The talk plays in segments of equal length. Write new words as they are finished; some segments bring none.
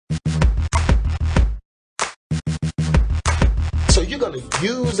going to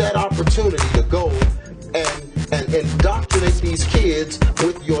use that opportunity to go and indoctrinate these kids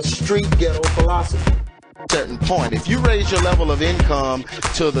with your street ghetto philosophy. Certain point, if you raise your level of income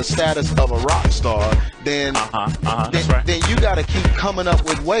to the status of a rock star, then That's right. then you got to keep coming up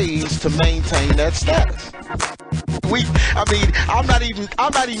with ways to maintain that status. I'm not even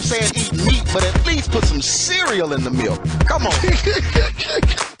saying eat meat, but at least put some cereal in the milk. Come on.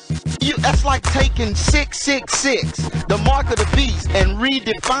 That's like taking 666, the mark of the beast, and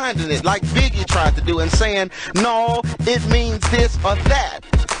redefining it like Biggie tried to do and saying, no, it means this or that.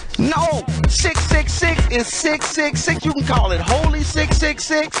 No, 666 is 666. You can call it holy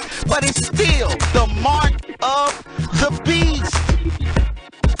 666, but it's still the mark of the beast.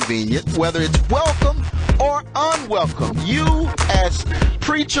 Convenient, whether it's welcome or unwelcome. You, as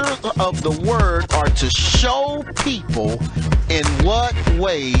preachers of the word, are to show people in what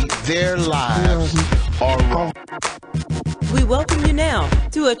way their lives are wrong. We welcome you now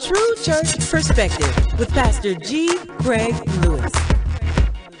to A True Church Perspective with Pastor G. Craige Lewis.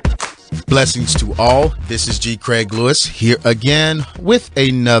 Blessings to all. This is G. Craige Lewis here again with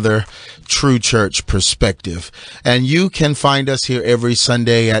another True Church Perspective. And you can find us here every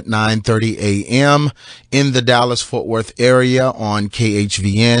Sunday at 9:30 a.m. in the Dallas-Fort Worth area on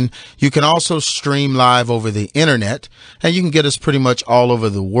KHVN. You can also stream live over the internet, and you can get us pretty much all over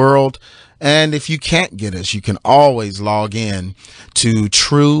the world. And if you can't get us, you can always log in to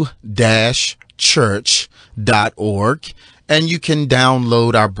true-church.org. And you can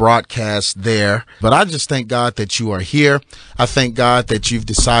download our broadcast there. But I just thank God that you are here. I thank God that you've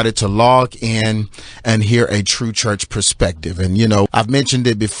decided to log in and hear a True Church Perspective. And, you know, I've mentioned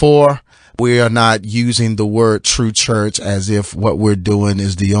it before. We are not using the word true church as if what we're doing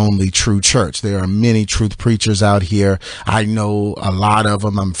is the only true church. There are many truth preachers out here. I know a lot of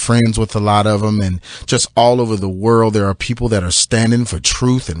them. I'm friends with a lot of them. And just all over the world, there are people that are standing for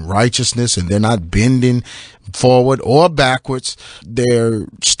truth and righteousness, and they're not bending forward or backwards. They're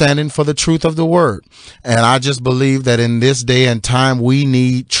standing for the truth of the word. And I just believe that in this day and time, we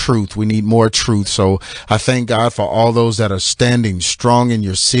need truth. We need more truth. So I thank God for all those that are standing strong in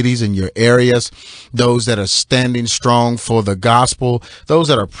your cities and your areas, those that are standing strong for the gospel, those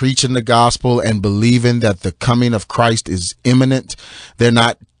that are preaching the gospel and believing that the coming of Christ is imminent. They're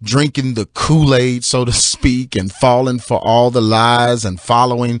not drinking the Kool-Aid, so to speak, and falling for all the lies and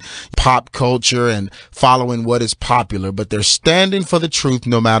following pop culture and following what is popular, but they're standing for the truth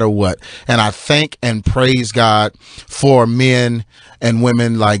no matter what. And I thank and praise God for men and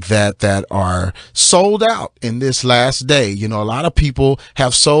women like that are sold out in this last day. You know, a lot of people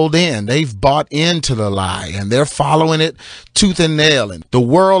have sold in. They've bought into the lie and they're following it tooth and nail. And the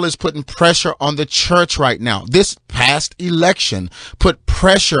world is putting pressure on the church right now. This past election put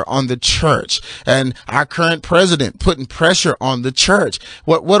pressure on the church, and our current president putting pressure on the church.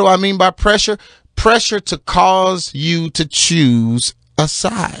 What do I mean by pressure? Pressure to cause you to choose a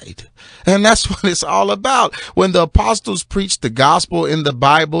side. And that's what it's all about. When the apostles preached the gospel in the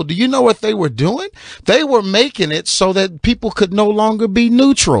Bible, do you know what they were doing? They were making it so that people could no longer be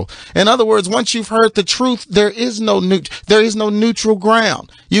neutral. In other words, once you've heard the truth, there is no neutral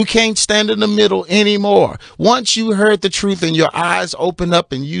ground. You can't stand in the middle anymore. Once you heard the truth and your eyes open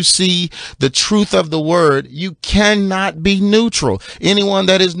up and you see the truth of the word, you cannot be neutral. Anyone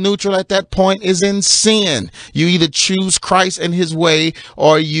that is neutral at that point is in sin. You either choose Christ and his way,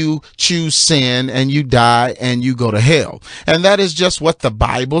 or you choose sin and you die and you go to hell. And that is just what the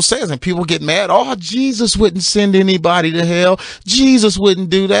Bible says. And people get mad. Oh, Jesus wouldn't send anybody to hell. Jesus wouldn't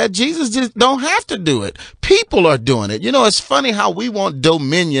do that. Jesus just don't have to do it. People are doing it. You know, it's funny how we want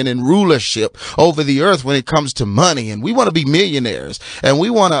dominion and rulership over the earth when it comes to money, and we want to be millionaires, and we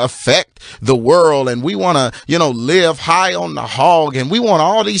want to affect the world, and we want to, you know, live high on the hog, and we want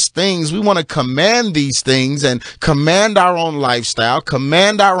all these things. We want to command these things and command our own lifestyle,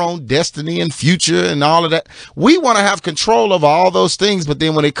 command our own destiny and future and all of that. We want to have control over all those things, but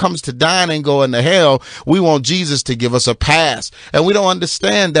then when it comes to dying and going to hell, we want Jesus to give us a pass. And we don't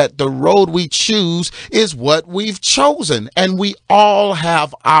understand that the road we choose is what we've chosen, and we all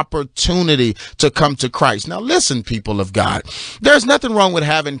have opportunity to come to Christ. Now listen, people of God, there's nothing wrong with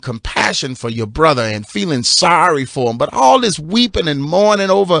having compassion for your brother and feeling sorry for him, but all this weeping and mourning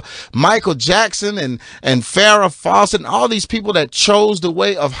over Michael Jackson and Farrah Fawcett and all these people that chose the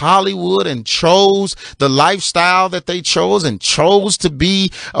way of Hollywood and chose the lifestyle that they chose and chose to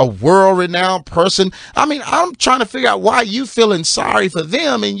be a world-renowned person. I mean, I'm trying to figure out why you feeling sorry for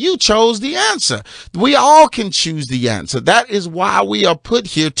them and you chose the answer. We all can choose the answer. That is why we are put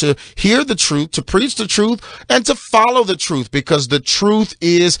here, to hear the truth, to preach the truth, and to follow the truth, because the truth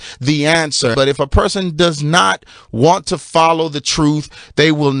is the answer. answer. But if a person does not want to follow the truth,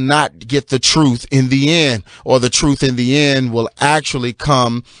 they will not get the truth in the end, or the truth in the end will actually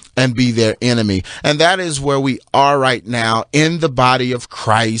come and be their enemy. And that is where we are right now in the body of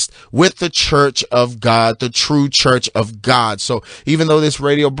Christ with the church of God, the true church of God. So even though this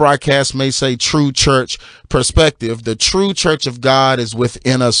radio broadcast may say true church perspective, the true church of God is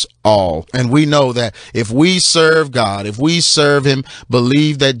within us all. And we know that if we serve God, if we serve him,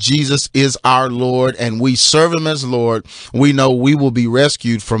 believe that Jesus is our Lord, and we serve him as Lord, we know we will be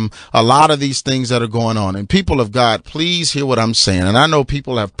rescued from a lot of these things that are going on. And people of God, please hear what I'm saying. And I know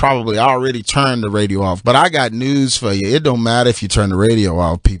people have probably already turned the radio off, but I got news for you. It don't matter if you turn the radio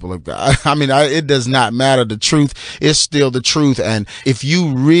off, people of God. I mean, it does not matter. The truth is still the truth. And if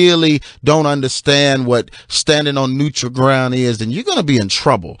you really don't understand what standing on neutral ground is, then you're going to be in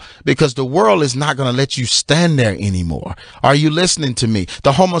trouble, because the world is not going to let you stand there anymore. Are you listening to me?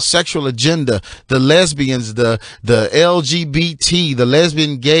 The homosexual agenda, the lesbians, the LGBT, the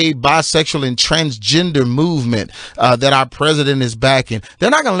lesbian, gay, bisexual, and transgender movement that our president is backing, they're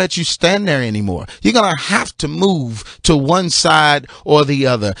not going to let you stand there anymore. You're going to have to move to one side or the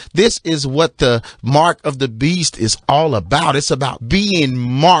other. This is what the mark of the beast is all about. It's about being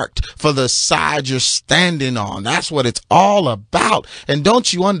marked for the side you're standing on. That's what it's all about. And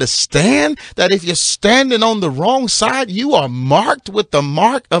don't you understand that if you're standing on the wrong side, you are marked with the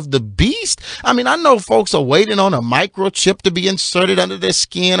mark of the beast? I mean, I know folks are waiting on a microchip to be inserted under their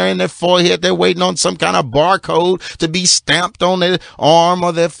skin or in their forehead. They're waiting on some kind of barcode to be stamped on their arm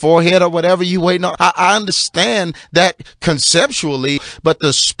or their forehead or whatever you waiting on. I understand that conceptually, but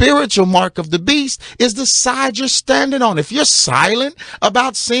the spiritual mark of the beast is the side you're standing on. If you're silent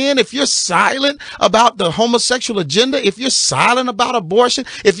about sin, if you're silent about the homosexual agenda, if you're silent about abortion,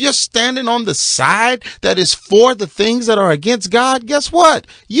 if you're standing on the side that is for the things that are against God, guess what?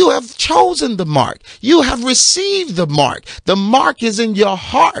 You have chosen the mark. You have received the mark. The mark is in your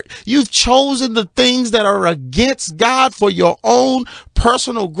heart. You've chosen the things that are against God for your own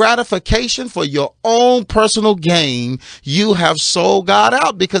personal gratification, for your own personal gain. You have sold God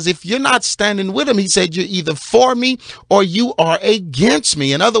out, because if you're not standing with him, he said, you're either for me or you are against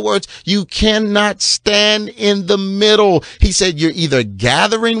me. In other words, you cannot stand in the middle. He said, you're either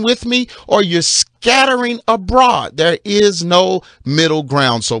gathering with me or you're scattering abroad. There is no middle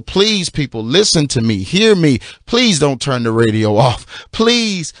ground. So please, people, listen to me, hear me. Please don't turn the radio off.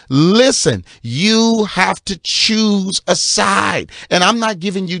 Please listen. You have to choose a side, and I'm not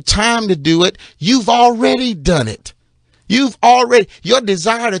giving you time to do it. You've already done it. Your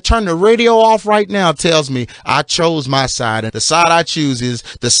desire to turn the radio off right now tells me I chose my side, and the side I choose is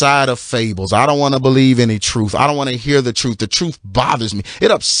the side of fables. I don't want to believe any truth. I don't want to hear the truth. The truth bothers me. It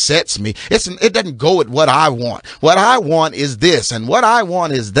upsets me. It doesn't go with what I want. What I want is this, and what I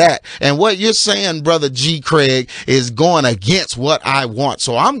want is that. And what you're saying, Brother G. Craige, is going against what I want.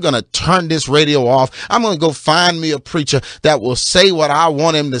 So I'm going to turn this radio off. I'm going to go find me a preacher that will say what I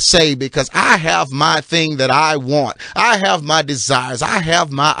want him to say, because I have my thing that I want. I have my desires. I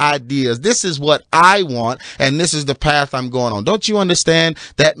have my ideas. This is what I want, and this is the path I'm going on. Don't you understand?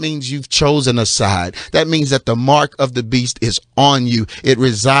 That means you've chosen a side. That means that the mark of the beast is on you. It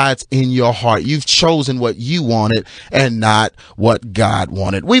resides in your heart. You've chosen what you wanted and not what God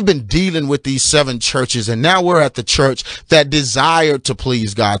wanted. We've been dealing with these 7 churches, and now we're at the church that desired to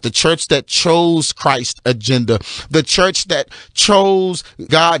please God, the church that chose Christ's agenda, the church that chose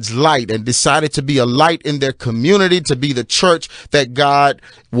God's light and decided to be a light in their community, to be the church that God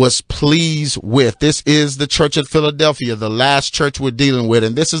was pleased with. This is the church at Philadelphia, the last church we're dealing with.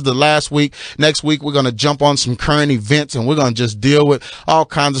 And this is the last week. Next week, we're going to jump on some current events, and we're going to just deal with all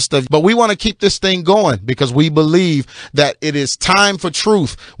kinds of stuff. But we want to keep this thing going, because we believe that it is time for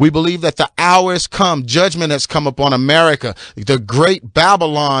truth. We believe that the hour has come. Judgment has come upon America. The great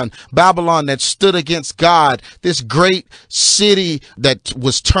Babylon that stood against God, this great city that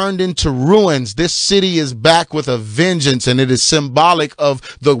was turned into ruins. This city is back with a vengeance, and it is symbolic of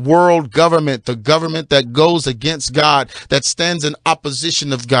the world government, the government that goes against God, that stands in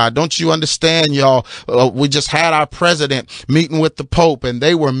opposition of God. Don't you understand, y'all? We just had our president meeting with the Pope, and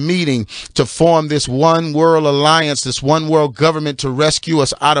they were meeting to form this one world alliance, this one world government to rescue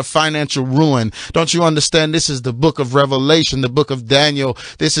us out of financial ruin. Don't you understand? This is the book of Revelation, the book of Daniel.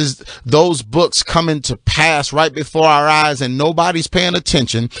 This is those books coming to pass right before our eyes, and nobody's paying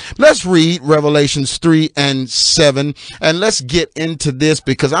attention. Let's read Revelations 3 and 7. 7. And let's get into this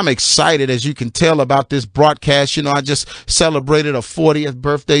because I'm excited, as you can tell, about this broadcast. You know, I just celebrated a 40th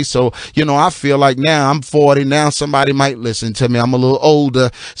birthday. So, you know, I feel like now I'm 40. Now somebody might listen to me. I'm a little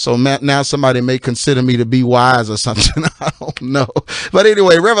older. So now somebody may consider me to be wise or something. I don't know. But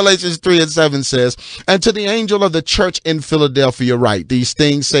anyway, Revelations 3:7 says, and to the angel of the church in Philadelphia write, these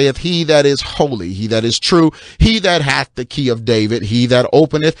things saith he that is holy, he that is true, he that hath the key of David, he that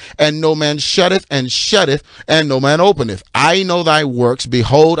openeth, and no man shutteth, and shutteth, and no man openeth. I know thy works.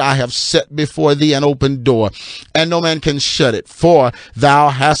 Behold, I have set before thee an open door, and no man can shut it. For thou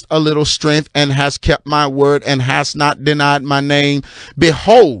hast a little strength, and hast kept my word, and hast not denied my name.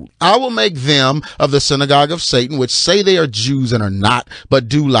 Behold, I will make them of the synagogue of Satan, which say they are Jews and are not, but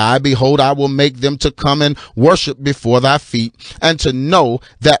do lie. Behold, I will make them to come and worship before thy feet, and to know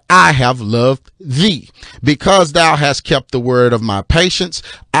that I have loved thee. Because thou hast kept the word of my patience,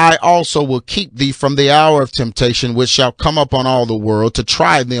 I also will keep thee from the hour of temptation, which shall come upon all the world, to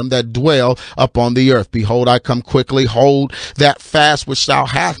try them that dwell upon the earth. Behold, I come quickly. Hold that fast which thou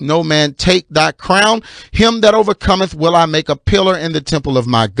hast. No man take thy crown. Him that overcometh will I make a pillar in the temple of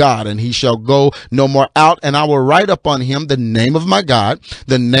my God, and he shall go no more out. And I will write upon him the name of my God,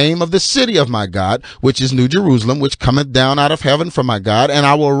 the name of the city of my God, which is New Jerusalem, which cometh down out of heaven from my God. And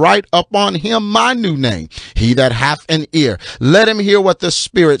I will write upon him my new name. He that hath an ear, let him hear what the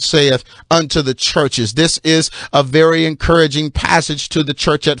Spirit saith unto the churches. This is a very encouraging passage to the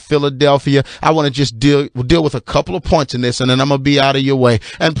church at Philadelphia. I want to just deal with a couple of points in this, and then I'm going to be out of your way.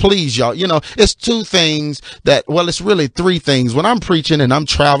 And please, y'all, you know, it's two things it's really three things. When I'm preaching and I'm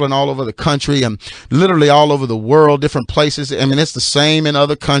traveling all over the country and literally all over the world, different places. I mean, it's the same in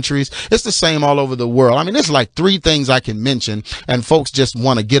other countries. It's the same all over the world. I mean, it's like three things I can mention, and folks just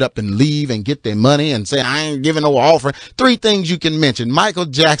want to get up and leave and get their money and say, I ain't giving no offering. Three things you can mention: Michael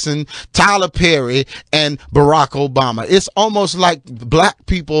Jackson, Tyler Perry, and Barack Obama. It's almost like black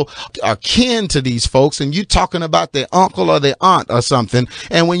people are kin to these folks, and you talking about their uncle or their aunt or something.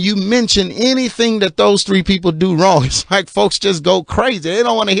 And when you mention anything that those three people do wrong, it's like folks just go crazy. They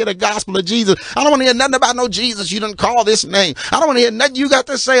don't want to hear the gospel of Jesus. I don't want to hear nothing about no Jesus. You didn't call this name. I don't want to hear nothing you got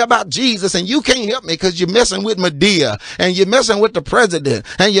to say about Jesus, and you can't help me because you're messing with Medea, and you're messing with the president,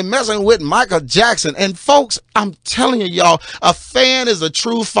 and you're messing with Michael Jackson. And folks, I'm telling you, y'all, a fan is a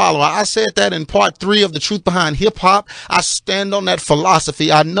true follower. I said that in part 3 of The Truth Behind Hip Hop. I stand on that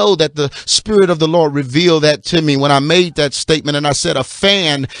philosophy. I know that the Spirit of the Lord revealed that to me when I made that statement, and I said a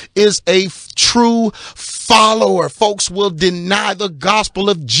fan is a true follower. Folks will deny the gospel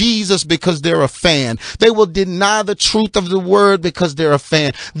of Jesus because they're a fan. They will deny the truth of the word because they're a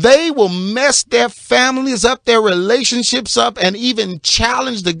fan. They will mess their families up, their relationships up, and even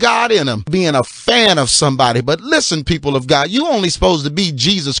challenge the God in them, being a fan of somebody. But listen, people of God, you only supposed to be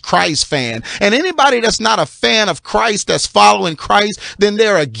Jesus Christ fan. And anybody that's not a fan of Christ, that's following Christ, then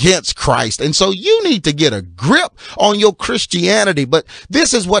they're against Christ. And so you need to get a grip on your Christianity. But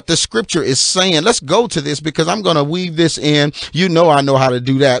this is what the scripture is saying. Let's go to this because I'm going to weave this in. You know I know how to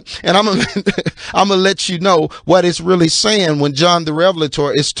do that. And I'm going to let you know what it's really saying when John the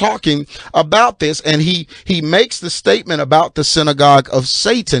Revelator is talking about this. And he makes the statement about the synagogue of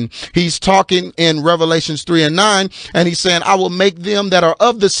Satan. He's talking in Revelations 3:9, and he's saying, I will make them that are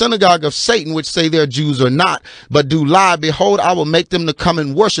of the synagogue of Satan, which say they're Jews or not, but do lie. Behold, I will make them to come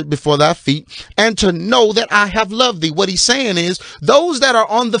and worship before thy feet, and to know that I have loved thee. What he's saying is those that are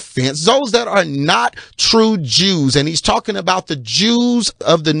on the fence, those that are not true Jews, and he's talking about the Jews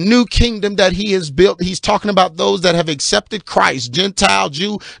of the new kingdom that he has built. He's talking about those that have accepted Christ, Gentile,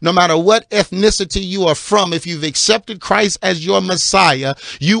 Jew, no matter what ethnicity you are from. If you've accepted Christ as your Messiah,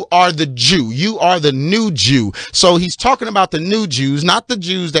 you are the Jew. You are the new Jew. So he's talking about the new Jews, not the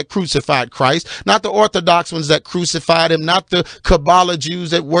Jews that crucified Christ, not the Orthodox ones that crucified him, not the Kabbalah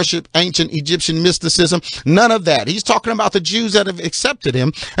Jews that worship ancient Egyptian mysticism, none of that. He's talking about the Jews that have accepted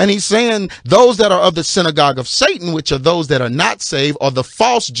him, and he's saying those that are of the synagogue of Satan, which are those that are not saved, or the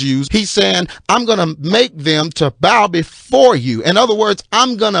false Jews. He's saying, I'm going to make them to bow before you. In other words,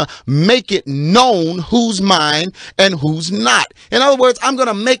 I'm going to make it known who's mine and who's not. In other words, I'm going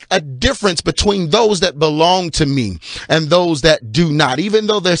to make a difference between those that belong to me and those that do not. Even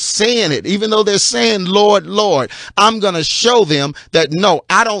though they're saying it, even though they're saying, Lord, Lord, I'm going to show them that, no,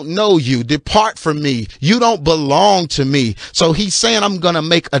 I don't know you. Depart from me. You don't belong to me. So he's saying, I'm going to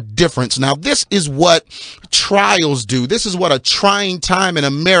make a difference. Now, this is what what trials do. This is what a trying time in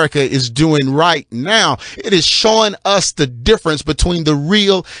America is doing right now. It is showing us the difference between the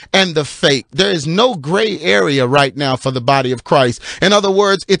real and the fake. There is no gray area right now for the body of Christ. In other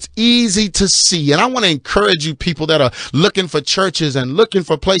words, it's easy to see. And I want to encourage you people that are looking for churches and looking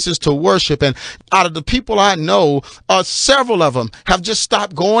for places to worship. And out of the people I know, several of them have just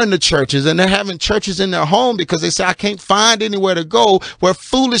stopped going to churches, and they're having churches in their home because they say, I can't find anywhere to go where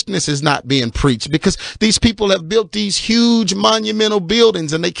foolishness is not being preached, because these people have built these huge monumental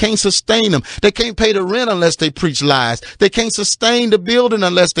buildings and they can't sustain them. They can't pay the rent unless they preach lies. They can't sustain the building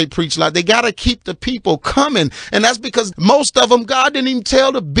unless they preach lies. They got to keep the people coming. And that's because most of them, God didn't even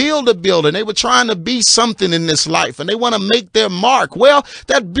tell to build a building. They were trying to be something in this life and they want to make their mark. Well,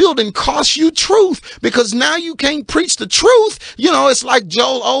 that building costs you truth, because now you can't preach the truth. You know, it's like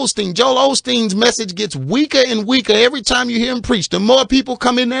Joel Osteen. Joel Osteen's message gets weaker and weaker every time you hear him preach. The more people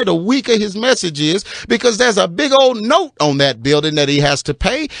come in there, the weaker his message is, because there's a big old note on that building that he has to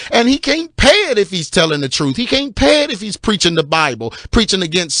pay, and he can't pay it if he's telling the truth. He can't pay it if he's preaching the Bible, preaching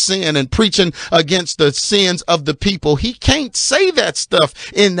against sin and preaching against the sins of the people. He can't say that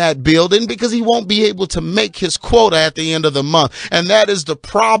stuff in that building because he won't be able to make his quota at the end of the month. And that is the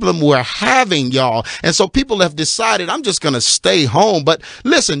problem we're having, y'all. And so people have decided, I'm just going to stay home. But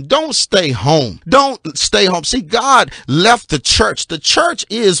listen, don't stay home. Don't stay home. See, God left the church. The church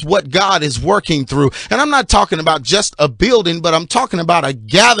is what God is working through. And I'm not talking about just a building, but I'm talking about a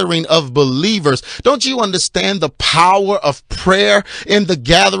gathering of believers. Don't you understand the power of prayer in the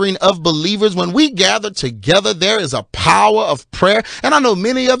gathering of believers? When we gather together, there is a power of prayer. And I know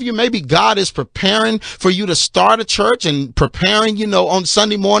many of you, maybe God is preparing for you to start a church and preparing, you know, on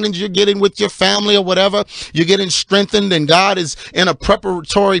Sunday mornings, you're getting with your family or whatever, you're getting strengthened, and God is in a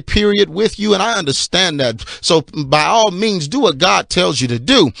preparatory period with you. And I understand that. So by all means, do what God tells you to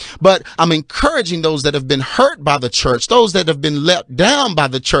do. But I'm encouraging those that have been hurt by the church, those that have been let down by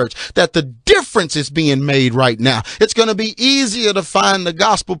the church, that the difference is being made right now. It's going to be easier to find the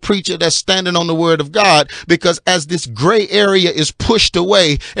gospel preacher that's standing on the word of God, because as this gray area is pushed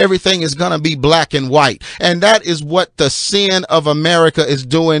away, everything is going to be black and white. And that is what the sin of America is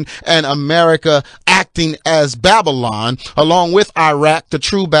doing, and America acting as Babylon, along with Iraq, the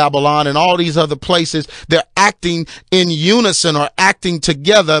true Babylon, and all these other places. They're acting in unison or acting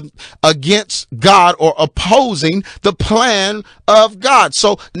together against God or opposing the plan of God.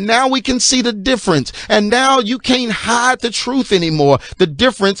 So now we can see the difference, and now you can't hide the truth anymore. The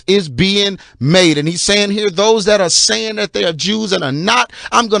difference is being made. And he's saying here, those that are saying that they are Jews and are not,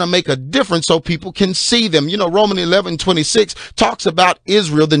 I'm going to make a difference so people can see them. You know, Romans 11:26 talks about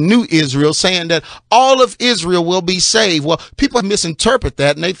Israel, the new Israel, saying that all of Israel will be saved. Well, people misinterpret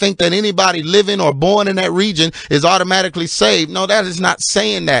that, and they think that anybody living or born in that region is automatically saved. No, that is not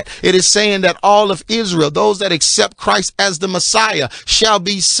saying that. It is saying that all of Israel, those that accept Christ as the Messiah, shall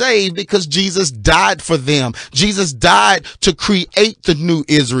be saved, because Jesus died for them. Jesus died to create the new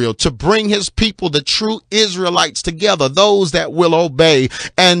Israel, to bring his people, the true Israelites, together, those that will obey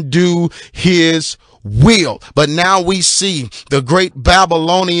and do his will. But now we see the great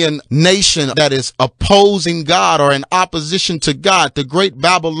Babylonian nation that is opposing God or in opposition to God. The great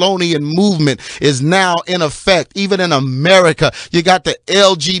Babylonian movement is now in effect. Even in America, you got the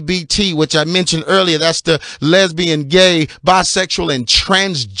LGBT, which I mentioned earlier. That's the lesbian, gay, bisexual, and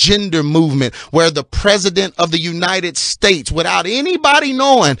transgender movement, where the president of the United States, without anybody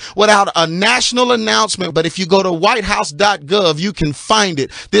knowing, without a national announcement, but if you go to whitehouse.gov, you can find it.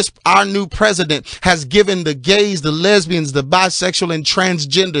 Our new president has given the gays, the lesbians, the bisexual, and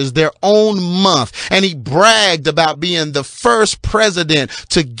transgenders their own month. And he bragged about being the first president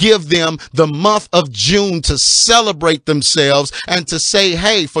to give them the month of June to celebrate themselves and to say,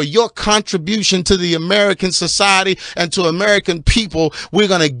 hey, for your contribution to the American society and to American people, we're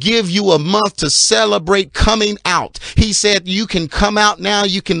going to give you a month to celebrate coming out. He said, you can come out now.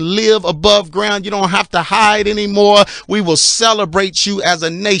 You can live above ground. You don't have to hide anymore. We will celebrate you as a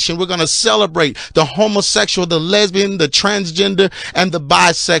nation. We're going to celebrate the homosexual, the lesbian, the transgender, and the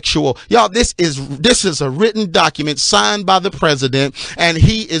bisexual. Y'all, this is a written document signed by the president, and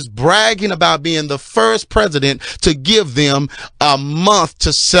he is bragging about being the first president to give them a month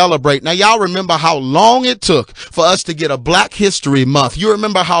to celebrate. Now, y'all remember how long it took for us to get a Black History Month. You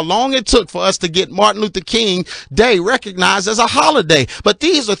remember how long it took for us to get Martin Luther King Day recognized as a holiday. But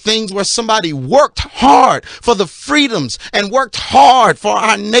these are things where somebody worked hard for the freedoms and worked hard for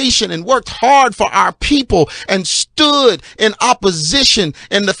our nation and worked hard for our people and stood in opposition,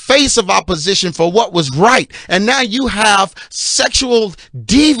 in the face of opposition for what was right. And now you have sexual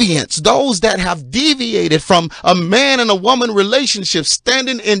deviants, those that have deviated from a man and a woman relationship,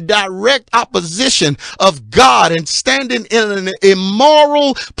 standing in direct opposition of God and standing in an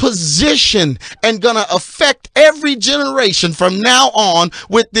immoral position and gonna affect every generation from now on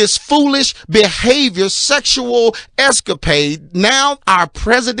with this foolish behavior, sexual escapade. Now our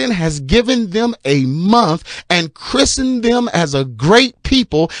president has given them a month and christened them as a great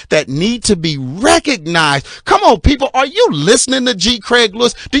people that need to be recognized. Come on, people, are you listening to G. Craige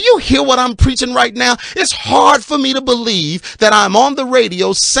Lewis? Do you hear what I'm preaching right now? It's hard for me to believe that I'm on the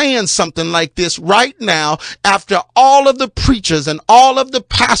radio saying something like this right now after all of the preachers and all of the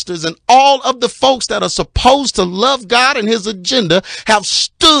pastors and all of the folks that are supposed to love God and his agenda have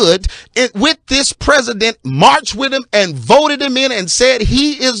stood with this president, marched with him and voted him in and said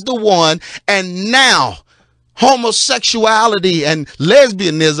he is the one. And now homosexuality and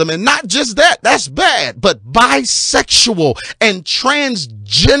lesbianism, and not just that, that's bad, but bisexual and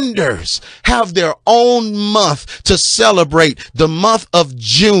transgenders have their own month to celebrate, the month of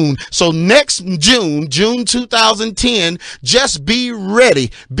June. So next June 2010, just be ready.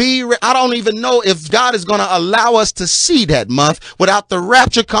 I don't even know if God is going to allow us to see that month without the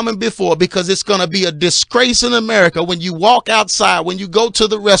rapture coming before, because it's going to be a disgrace in America when you walk outside, when you go to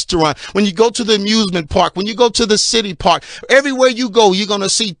the restaurant, when you go to the amusement park, when you go to the city park. Everywhere you go, you're going to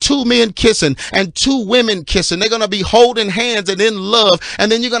see two men kissing and two women kissing. They're going to be holding hands and in love. And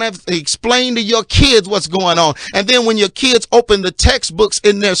then you're going to have to explain to your kids what's going on. And then when your kids open the textbooks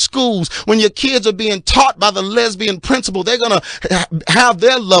in their schools, when your kids are being taught by the lesbian principal, they're going to have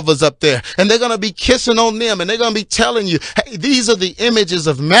their lovers up there and they're going to be kissing on them. And they're going to be telling you, hey, these are the images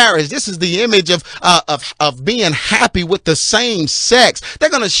of marriage. This is the image of being happy with the same sex. They're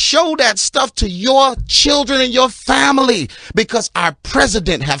going to show that stuff to your children and your family because our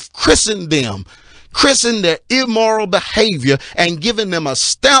president have christened their immoral behavior and given them a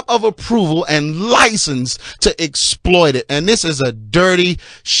stamp of approval and license to exploit it. And this is a dirty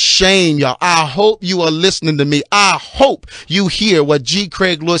shame, y'all. I hope you are listening to me. I hope you hear what G.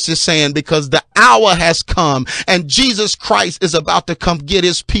 Craige Lewis is saying, because the hour has come and Jesus Christ is about to come get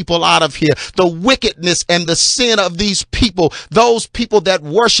his people out of here. The wickedness and the sin of these people, those people that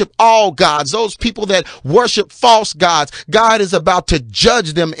worship all gods, those people that worship false gods, God is about to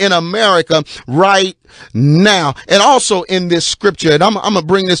judge them in America right now. And also in this scripture, and I'm going to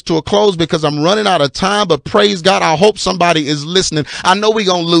bring this to a close because I'm running out of time, but praise God, I hope somebody is listening. I know we're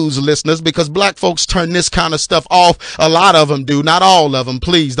going to lose listeners because black folks turn this kind of stuff off. A lot of them do, not all of them.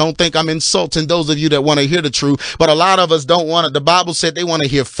 Please don't think I'm insulting those of you that want to hear the truth, but a lot of us don't want it. The Bible said they want to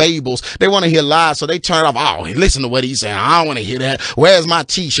hear fables. They want to hear lies, so they turn off. Oh, listen to what he's saying. I don't want to hear that. Where's my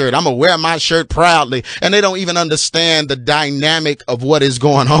t-shirt? I'm going to wear my shirt proudly. And they don't even understand the dynamic of what is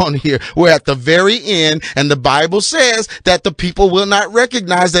going on here. We're at the very end, and the Bible says that the people will not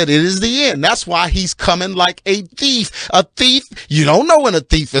recognize that it is the end. That's why he's coming like a thief. A thief, you don't know when a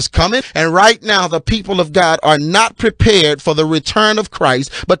thief is coming. And right now, the people of God are not prepared for the return of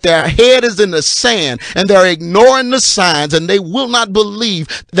Christ, but their head is in the sand and they're ignoring the signs, and they will not believe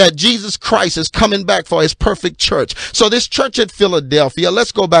that Jesus Christ is coming back for his perfect church. So this church at Philadelphia,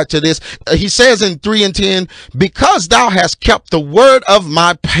 let's go back to this. He says in 3:10, because thou hast kept the word of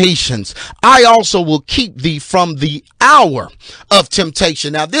my patience, I also will keep thee from the hour of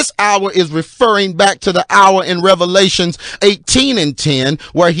temptation. Now, this hour is referring back to the hour in Revelations 18:10,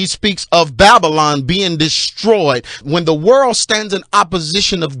 where he speaks of Babylon being destroyed. When the world stands in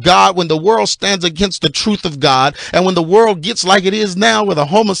opposition of God, when the world stands against the truth of God, and when the world gets like it is now with a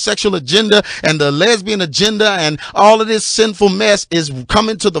homosexual agenda and the lesbian agenda and all of this sinful mess is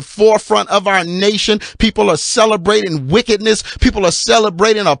coming to the forefront of our nation, people are celebrating wickedness. People are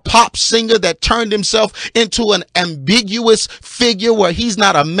celebrating a pop singer that turned himself into an ambiguous figure where he's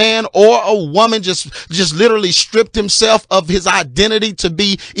not a man or a woman, just literally stripped himself of his identity to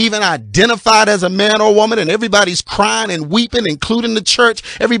be even identified as a man or woman. And everybody's crying and weeping, including the church.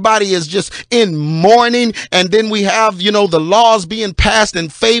 Everybody is just in mourning. And then we have, the laws being passed in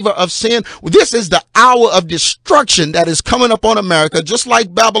favor of sin. This is the hour of destruction that is coming up on America, just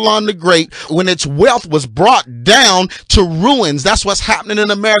like Babylon the Great, when its wealth was brought down to ruins. That's what's happening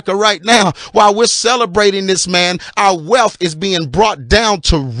in America right now. While we're celebrating this, man, our wealth is being brought down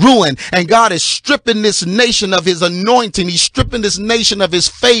to ruin, and God is stripping this nation of his anointing. He's stripping this nation of his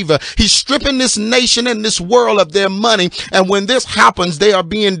favor. He's stripping this nation and this world of their money. And when this happens, they are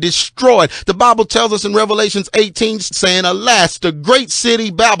being destroyed. The Bible tells us in Revelations 18, saying, alas, the great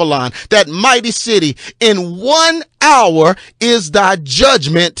city Babylon, that mighty city, in 1 hour is thy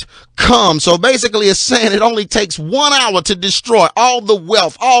judgment come. So basically it's saying it only takes 1 hour to destroy all the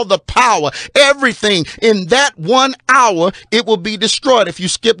wealth, all the power, everything. In that 1 hour, it will be destroyed. If you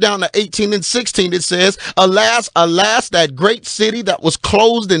skip down to 18 and 16, it says, alas, alas, that great city that was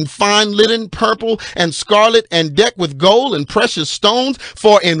clothed in fine linen, purple and scarlet, and decked with gold and precious stones.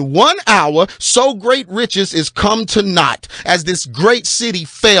 For in 1 hour, so great riches is come to naught, as this great city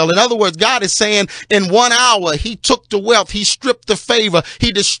fell. In other words, God is saying in 1 hour, he took the wealth, he stripped the favor,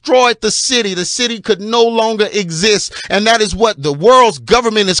 he destroyed the city. The city could no longer exist. And that is what the world's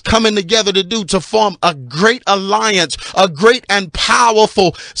government is coming together to do, to form a great alliance, a great and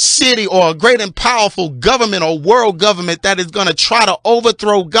powerful city, or a great and powerful government or world government that is going to try to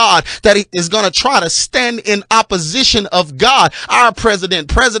overthrow God, that is going to try to stand in opposition of God. Our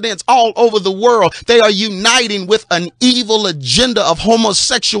presidents all over the world, they are uniting with an evil agenda of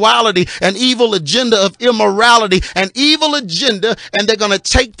homosexuality, an evil agenda of immorality, an evil agenda, and they're going to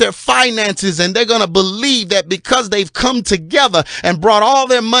take their finances and they're going to believe that because they've come together and brought all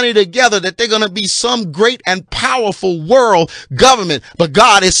their money together, that they're going to be some great and powerful world government. But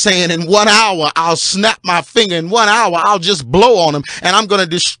God is saying in 1 hour, I'll snap my finger. In 1 hour, I'll just blow on them and I'm going to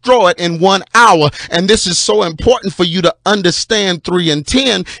destroy it in 1 hour. And this is so important for you to understand 3 and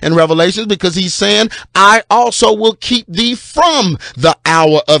 10 in Revelations, because he's saying, I also will keep thee from the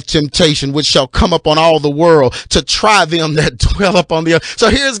hour of temptation, which shall come upon all the world to try them that dwell upon the earth. So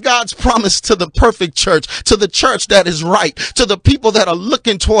here's God's promise to the perfect church, to the church that is right, to the people that are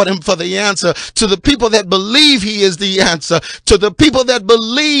looking toward him for the answer, to the people that believe he is the answer, to the people that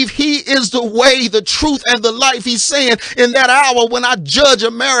believe he is the way, the truth, and the life. He's saying in that hour, when I judge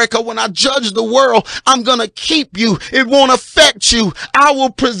America, when I judge the world, I'm going to keep you. It won't affect you. I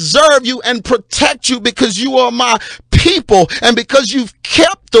will preserve you and protect you because you are my people and because you've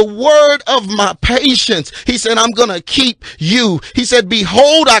kept the word of my patience. He said, I'm going to keep you. He said,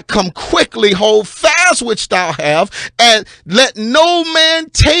 behold, I come quickly. Hold fast which thou have, and let no man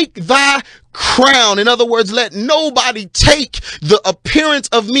take thy crown. In other words, let nobody take the appearance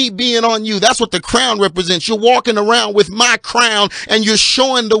of me being on you. That's what the crown represents. You're walking around with my crown and you're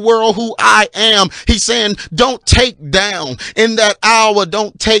showing the world who I am. He's saying, don't take down. In that hour,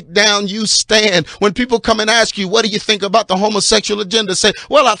 don't take down, you stand. When people come and ask you, what do you think about the homosexual agenda? Say,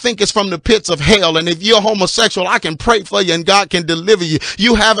 well, I think it's from the pits of hell. And if you're homosexual, I can pray for you and God can deliver you.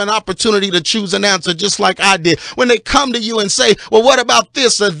 You have an opportunity to choose an answer just like I did. When they come to you and say, well, what about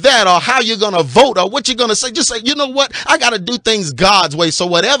this or that, or how you going to vote, or what you're going to say, just say, you know what? I got to do things God's way. So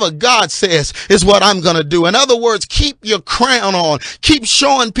whatever God says is what I'm going to do. In other words, keep your crown on. Keep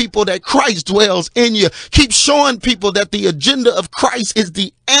showing people that Christ dwells in you. Keep showing people that the agenda of Christ is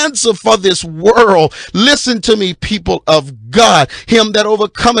the answer for this world. Listen to me, people of God. Him that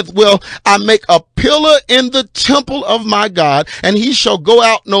overcometh will I make a pillar in the temple of my God, and he shall go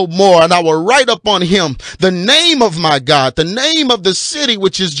out no more. And I will write upon him the name of my God, the name of the city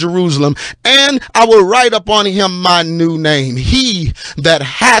which is Jerusalem, and I will write upon him my new name. He that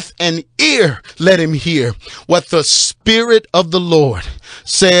hath an ear, let him hear what the Spirit of the Lord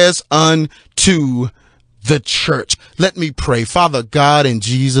says unto the church. Let me pray. Father God, in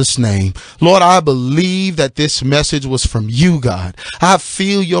Jesus' name, Lord, I believe that this message was from you, God. I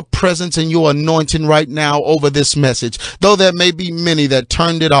feel your presence and your anointing right now over this message. Though there may be many that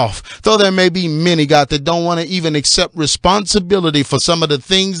turned it off, though there may be many, God, that don't want to even accept responsibility for some of the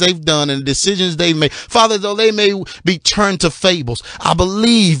things they've done and decisions they've made. Father, though they may be turned to fables, I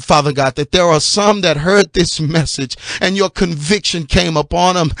believe, Father God, that there are some that heard this message and your conviction came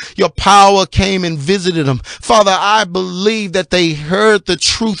upon them. Your power came and visited them. Father, I believe that they heard the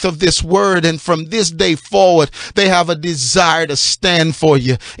truth of this word, and from this day forward, they have a desire to stand for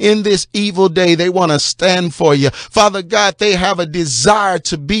you. In this evil day, they want to stand for you. Father God, they have a desire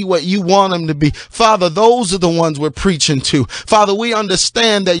to be what you want them to be. Father, those are the ones we're preaching to. Father, we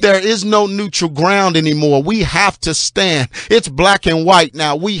understand that there is no neutral ground anymore. We have to stand. It's black and white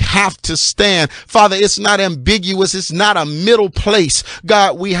now. We have to stand. Father, it's not ambiguous. It's not a middle place.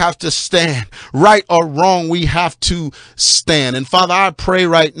 God, we have to stand. Right or wrong, we have to stand. And Father, I pray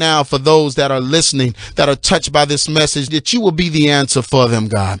right now for those that are listening, that are touched by this message, that you will be the answer for them,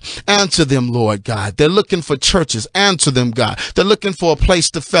 God. Answer them, Lord God. They're looking for churches. Answer them, God. They're looking for a place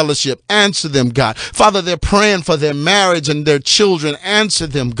to fellowship. Answer them, God. Father, they're praying for their marriage and their children. Answer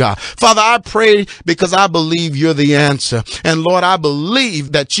them, God. Father, I pray because I believe you're the answer. And Lord, I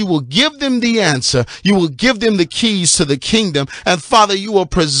believe that you will give them the answer. You will give them the keys to the kingdom. And Father, you will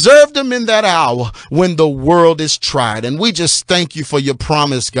preserve them in that hour when the world is tried. And we just thank you for your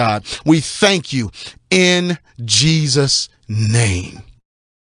promise, God. We thank you in Jesus' name.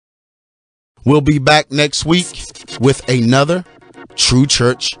 We'll be back next week with another True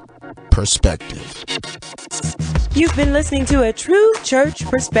Church perspective. You've been listening to A True Church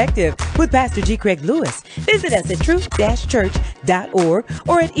Perspective with Pastor G. Craige Lewis. Visit us at truth-church.org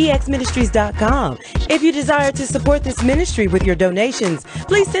or at exministries.com. If you desire to support this ministry with your donations,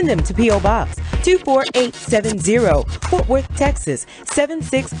 please send them to P.O. Box 24870, Fort Worth, Texas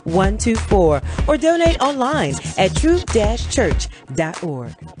 76124, or donate online at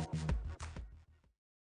truth-church.org.